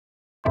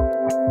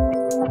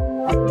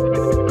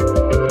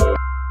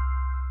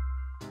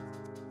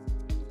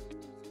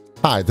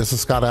Hi, this is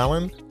Scott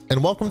Allen,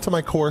 and welcome to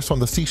my course on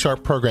the C#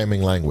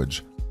 programming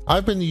language.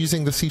 I've been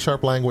using the C#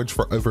 language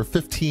for over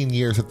 15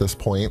 years at this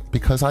point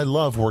because I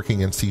love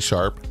working in C#,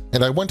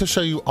 and I want to show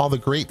you all the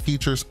great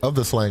features of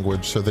this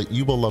language so that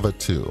you will love it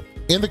too.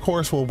 In the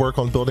course, we'll work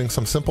on building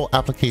some simple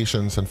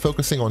applications and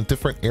focusing on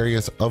different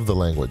areas of the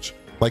language,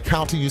 like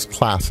how to use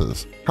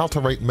classes, how to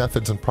write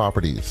methods and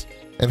properties,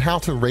 and how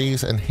to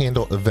raise and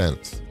handle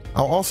events.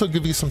 I'll also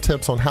give you some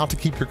tips on how to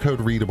keep your code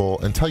readable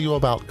and tell you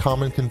about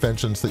common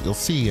conventions that you'll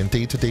see in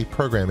day-to-day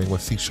programming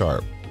with C#.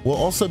 We'll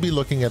also be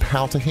looking at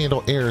how to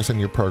handle errors in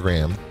your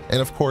program, and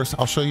of course,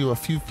 I'll show you a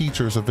few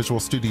features of Visual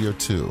Studio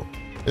 2.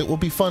 It will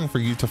be fun for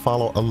you to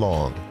follow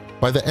along.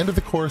 By the end of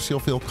the course, you'll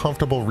feel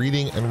comfortable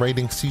reading and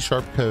writing C#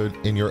 code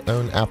in your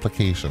own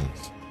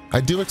applications.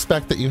 I do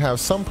expect that you have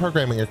some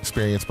programming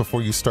experience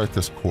before you start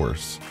this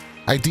course.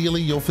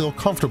 Ideally, you'll feel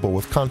comfortable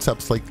with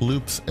concepts like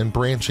loops and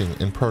branching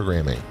in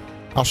programming.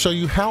 I'll show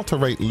you how to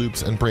write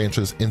loops and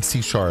branches in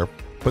C#,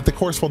 but the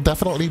course will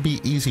definitely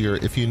be easier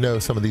if you know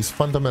some of these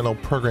fundamental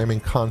programming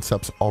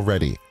concepts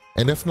already.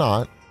 And if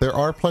not, there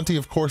are plenty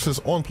of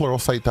courses on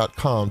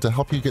Pluralsight.com to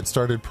help you get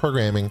started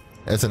programming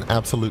as an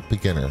absolute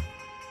beginner.